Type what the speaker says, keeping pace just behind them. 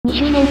2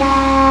周年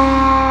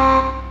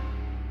だ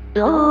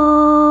ー。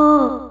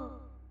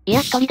い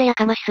や一人でや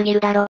かましすぎる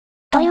だろ。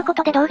というこ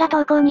とで動画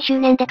投稿2周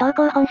年で投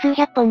稿本数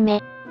100本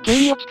目。急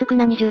に落ち着く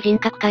な二重人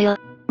格かよ。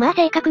まあ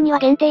正確には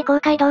限定公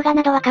開動画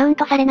などはカウン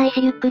トされない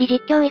しゆっくり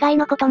実況以外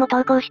のことも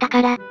投稿した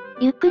から、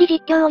ゆっくり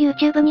実況を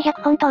YouTube に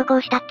100本投稿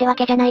したってわ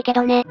けじゃないけ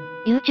どね。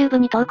YouTube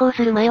に投稿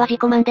する前は自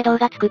己満で動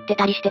画作って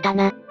たりしてた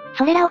な。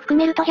それらを含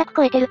めると100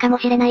超えてるかも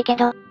しれないけ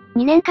ど、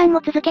2年間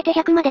も続けて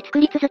100まで作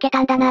り続け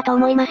たんだなぁと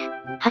思います。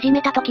始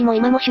めた時も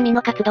今も趣味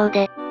の活動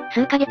で、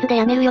数ヶ月で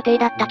辞める予定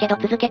だったけど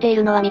続けてい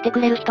るのは見てく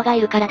れる人が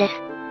いるからです。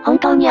本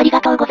当にありが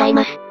とうござい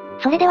ます。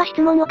それでは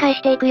質問を返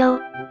していくよ。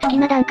好き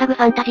な段家具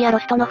ファンタジアロ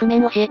ストの譜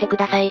面教えてく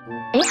ださい。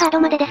A ハード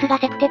までですが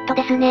セクテッド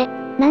ですね。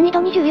難易度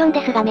24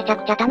ですがめちゃ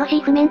くちゃ楽し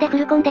い譜面でフ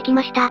ルコンでき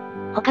ました。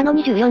他の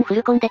24フ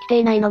ルコンできて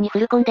いないのにフ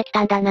ルコンでき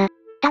たんだな。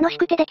楽し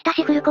くてできた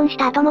しフルコンし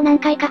た後も何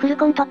回かフル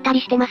コン取った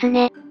りしてます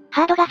ね。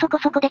ハードがそこ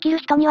そこできる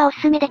人にはお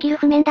すすめできる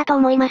譜面だと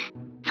思います。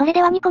それ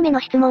では2個目の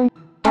質問。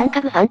段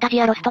家具ファンタ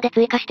ジアロストで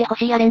追加してほ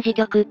しいアレンジ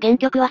曲、原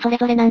曲はそれ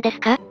ぞれなんです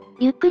か？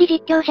ゆっくり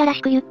実況者ら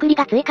しくゆっくり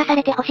が追加さ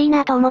れてほしい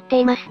なと思って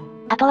います。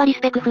あとはリ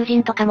スペク風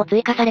神とかも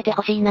追加されて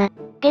ほしいな。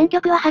原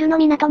曲は春の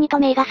港にト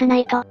メイガスナ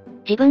イト。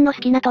自分の好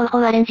きな東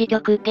宝アレンジ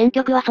曲、原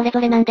曲はそれぞ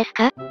れなんです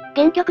か？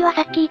原曲は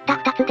さっき言った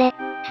2つで、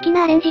好き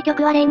なアレンジ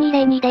曲は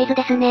0202デイズ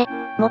ですね。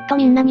もっと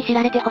みんなに知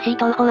られてほしい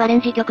東宝アレ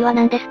ンジ曲は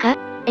何ですか？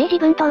自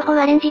分東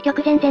宝アレンジ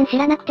曲全然知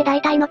らなくて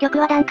大体の曲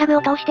は段家具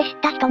を通して知っ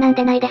た人なん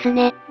でないです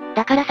ね。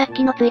だからさっ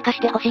きの追加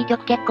してほしい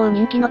曲結構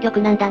人気の曲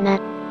なんだな。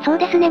そう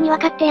ですねにわ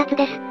かってやつ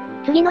です。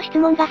次の質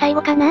問が最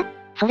後かな？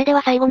それで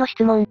は最後の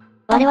質問。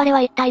我々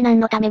は一体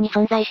何のために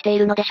存在してい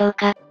るのでしょう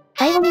か？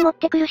最後に持っ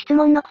てくる質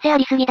問の癖あ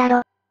りすぎだ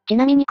ろ。ち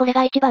なみにこれ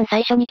が一番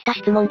最初に来た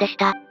質問でし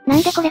た。な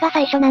んでこれが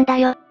最初なんだ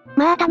よ。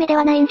まあためで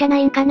はないんじゃな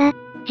いんかな。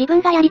自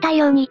分がやりたい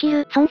ように生き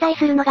る、存在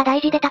するのが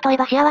大事で例え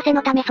ば幸せ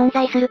のため存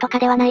在するとか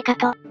ではないか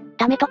と。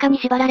ためとかに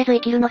縛られず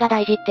生きるのが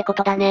大事ってこ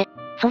とだね。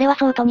それは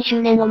そうと2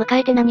周年を迎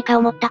えて何か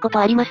思ったこと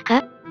あります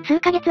か？数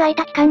ヶ月空い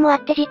た期間もあ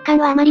って実感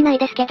はあまりない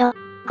ですけど、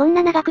こん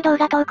な長く動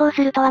画投稿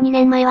するとは2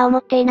年前は思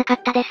っていなかっ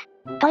たです。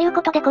という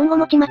ことで今後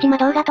もちまちま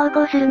動画投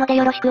稿するので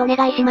よろしくお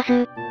願いしま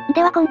す。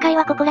では今回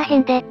はここら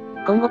辺で。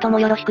今後とも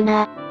よろしく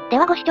な。で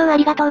はご視聴あ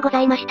りがとうござ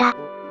いました。